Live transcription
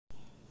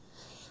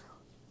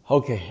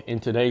Okay, in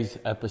today's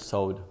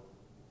episode,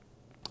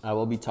 I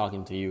will be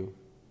talking to you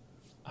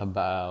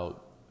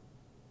about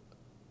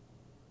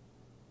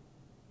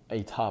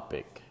a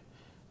topic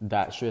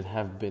that should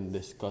have been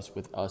discussed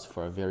with us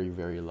for a very,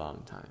 very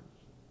long time.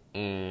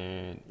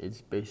 And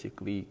it's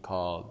basically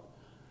called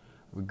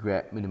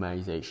regret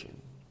minimization.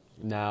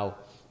 Now,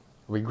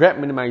 regret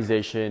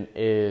minimization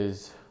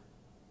is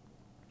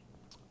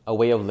a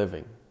way of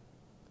living,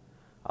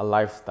 a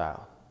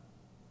lifestyle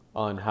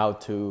on how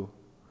to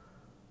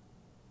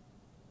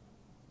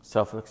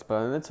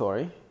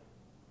self-explanatory,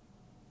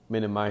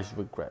 minimize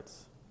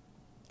regrets.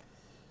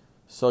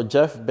 So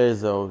Jeff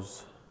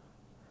Bezos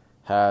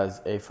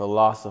has a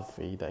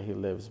philosophy that he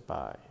lives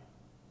by,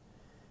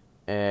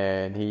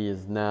 and he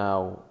is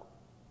now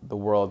the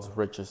world's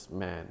richest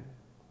man.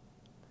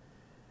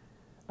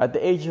 At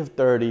the age of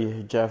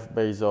 30, Jeff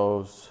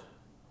Bezos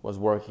was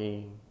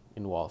working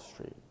in Wall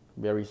Street,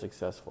 very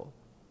successful.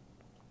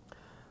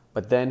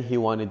 But then he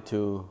wanted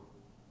to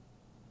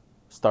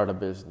start a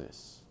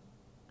business.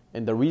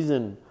 And the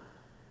reason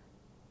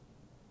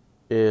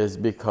is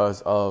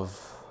because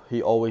of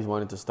he always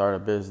wanted to start a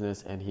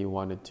business and he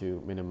wanted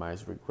to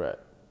minimize regret.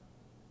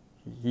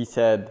 He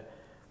said,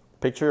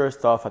 picture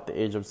yourself at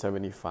the age of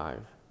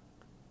 75.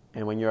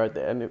 And when you're at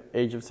the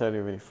age of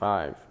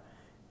 75,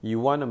 you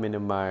want to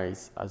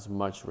minimize as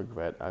much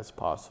regret as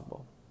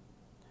possible.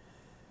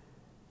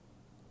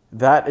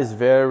 That is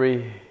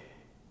very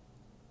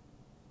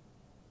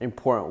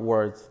important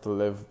words to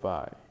live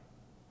by.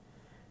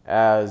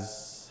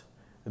 As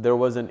there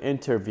was an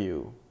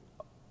interview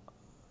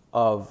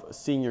of a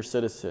senior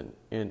citizen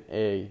in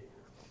a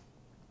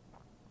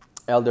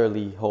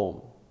elderly home.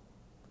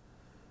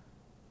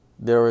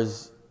 There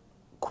was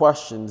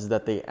questions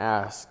that they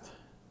asked,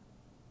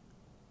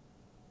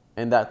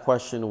 and that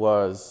question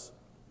was,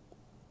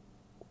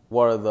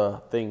 what are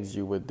the things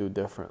you would do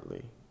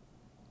differently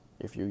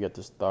if you get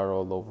to start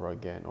all over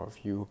again, or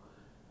if you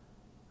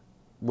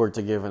were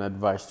to give an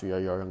advice to your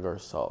younger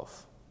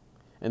self?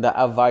 And that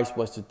advice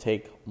was to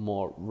take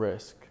more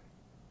risk.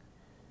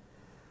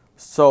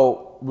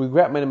 So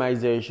regret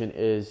minimization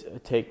is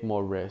take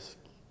more risk,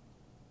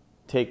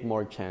 take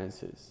more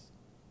chances,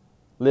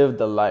 live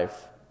the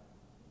life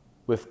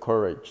with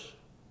courage.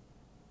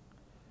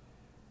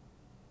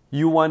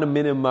 You want to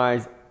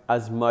minimize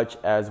as much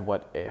as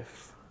what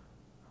if.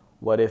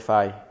 What if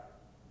I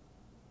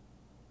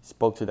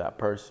spoke to that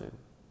person,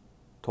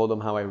 told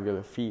them how I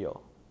really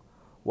feel?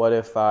 What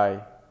if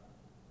I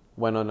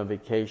went on a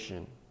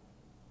vacation?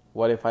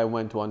 What if I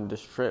went on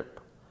this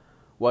trip?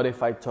 What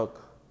if I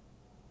took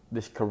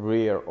this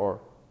career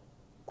or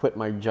quit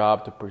my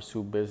job to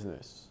pursue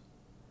business?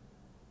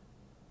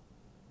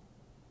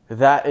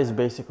 That is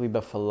basically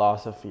the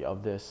philosophy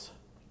of this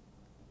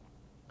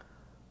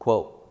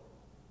quote.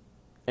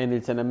 And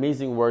it's an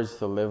amazing words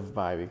to live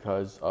by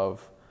because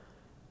of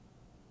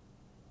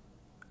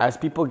as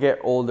people get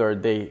older,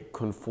 they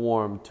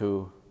conform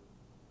to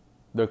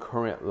their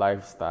current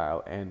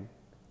lifestyle and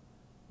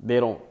they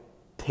don't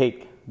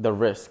take the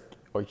risk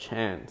or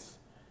chance.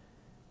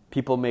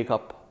 People make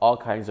up all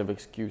kinds of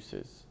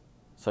excuses,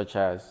 such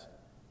as,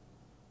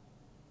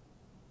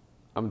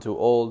 I'm too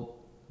old,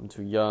 I'm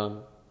too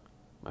young,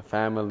 my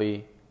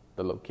family,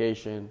 the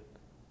location,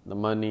 the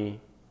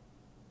money,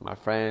 my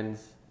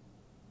friends,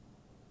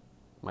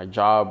 my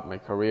job, my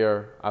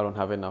career, I don't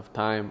have enough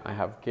time, I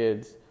have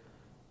kids.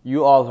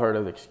 You all heard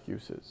of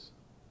excuses.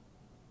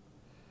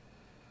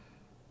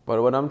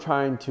 But what I'm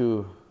trying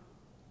to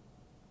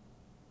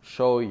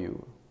show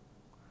you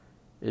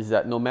is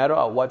that no matter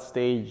at what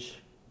stage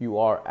you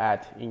are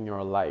at in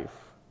your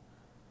life,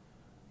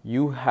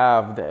 you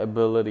have the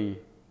ability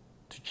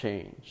to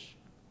change.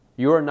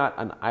 You are not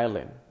an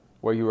island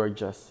where you are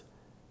just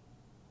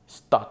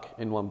stuck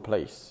in one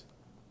place.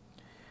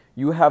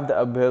 You have the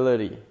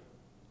ability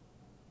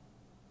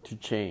to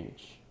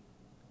change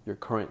your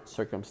current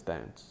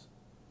circumstance.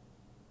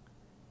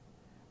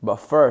 But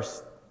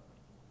first,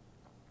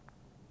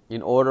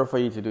 in order for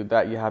you to do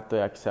that, you have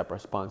to accept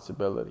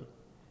responsibility.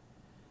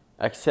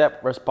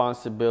 Accept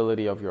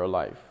responsibility of your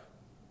life.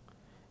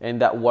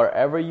 And that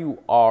wherever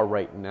you are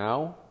right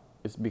now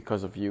is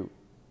because of you.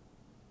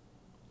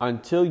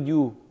 Until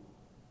you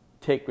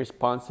take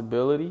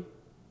responsibility,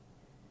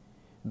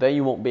 then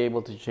you won't be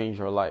able to change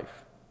your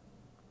life.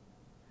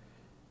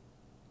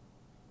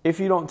 If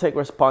you don't take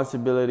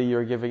responsibility,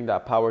 you're giving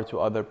that power to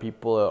other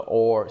people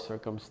or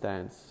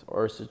circumstance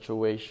or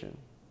situation.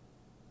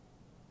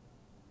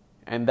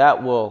 And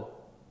that will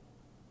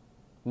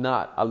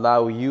not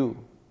allow you,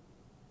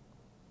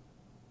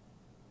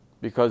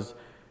 because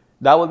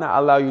that will not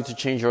allow you to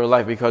change your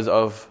life because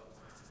of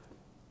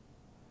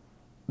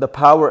the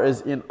power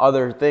is in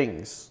other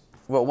things.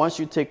 But once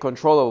you take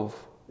control of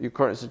your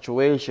current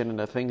situation and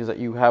the things that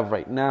you have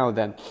right now,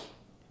 then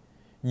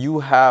you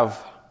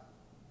have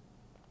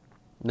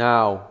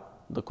now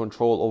the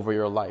control over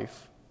your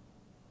life.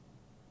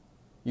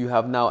 You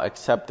have now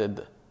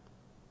accepted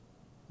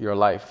your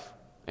life.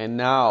 And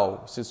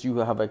now, since you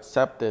have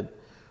accepted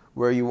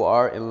where you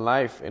are in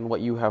life and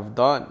what you have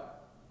done,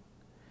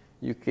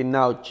 you can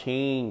now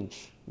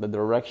change the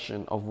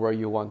direction of where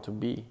you want to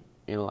be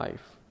in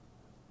life.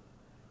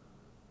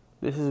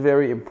 This is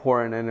very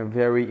important and a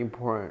very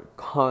important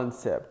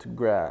concept to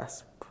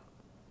grasp.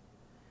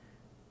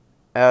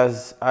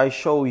 As I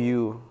show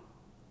you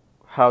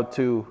how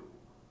to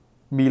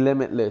be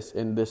limitless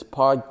in this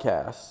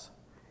podcast,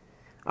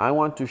 I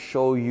want to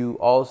show you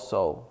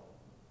also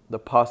the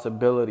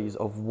possibilities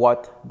of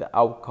what the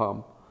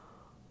outcome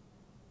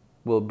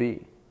will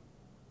be,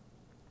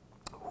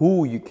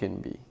 who you can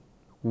be,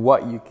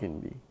 what you can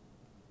be,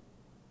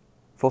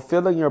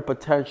 fulfilling your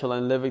potential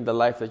and living the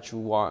life that you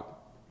want,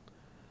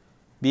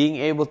 being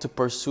able to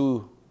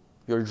pursue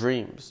your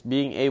dreams,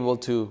 being able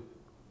to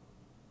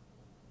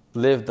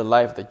live the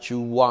life that you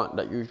want,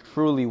 that you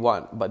truly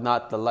want, but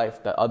not the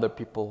life that other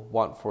people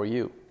want for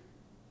you.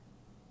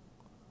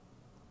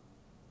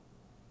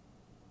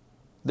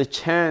 The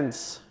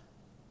chance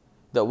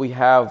that we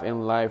have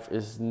in life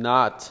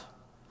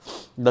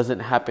doesn't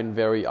happen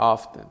very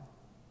often.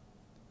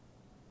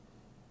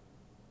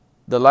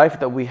 The life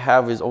that we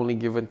have is only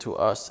given to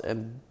us,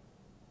 and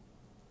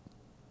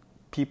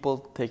people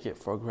take it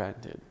for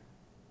granted.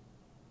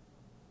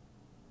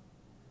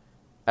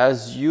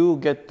 As you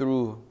get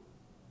through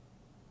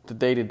the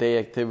day-to-day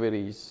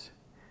activities,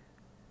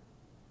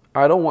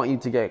 I don't want you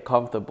to get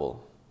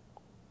comfortable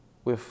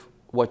with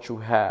what you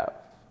have.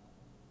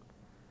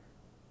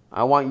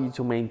 I want you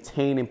to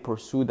maintain and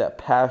pursue that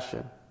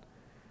passion.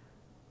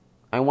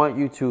 I want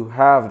you to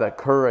have that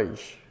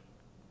courage.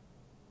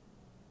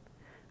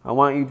 I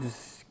want you to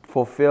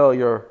fulfill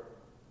your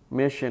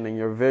mission and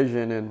your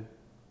vision and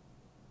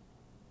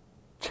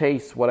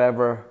chase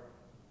whatever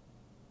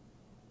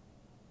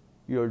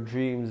your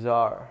dreams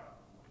are.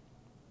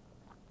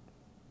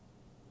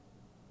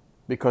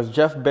 Because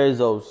Jeff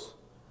Bezos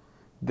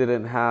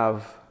didn't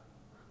have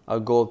a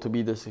goal to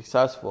be this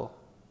successful.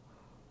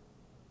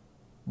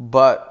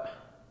 But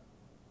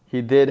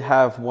he did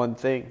have one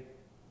thing.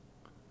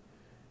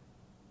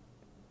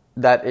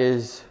 That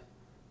is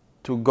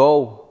to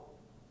go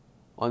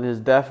on his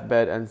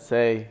deathbed and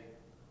say,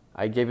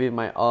 I gave it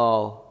my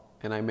all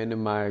and I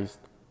minimized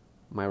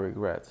my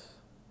regrets.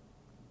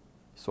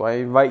 So I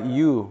invite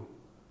you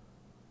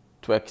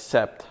to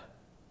accept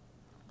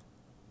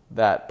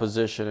that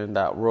position and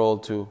that role,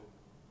 to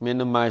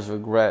minimize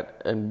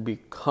regret and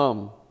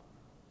become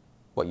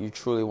what you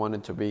truly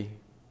wanted to be.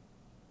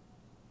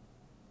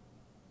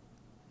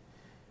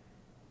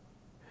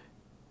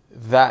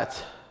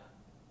 That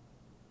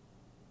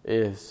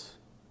is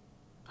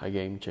a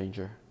game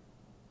changer.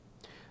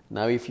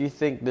 Now, if you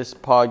think this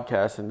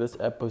podcast and this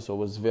episode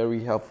was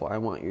very helpful, I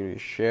want you to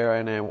share,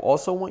 and I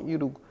also want you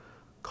to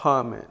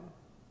comment.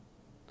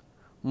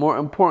 More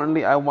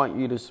importantly, I want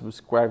you to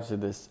subscribe to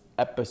this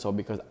episode,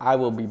 because I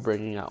will be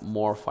bringing out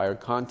more fire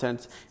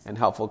content and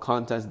helpful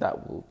content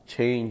that will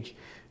change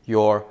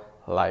your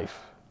life.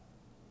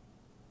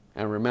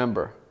 And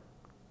remember,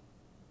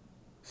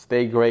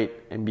 stay great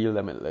and be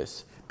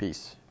limitless.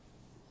 Peace.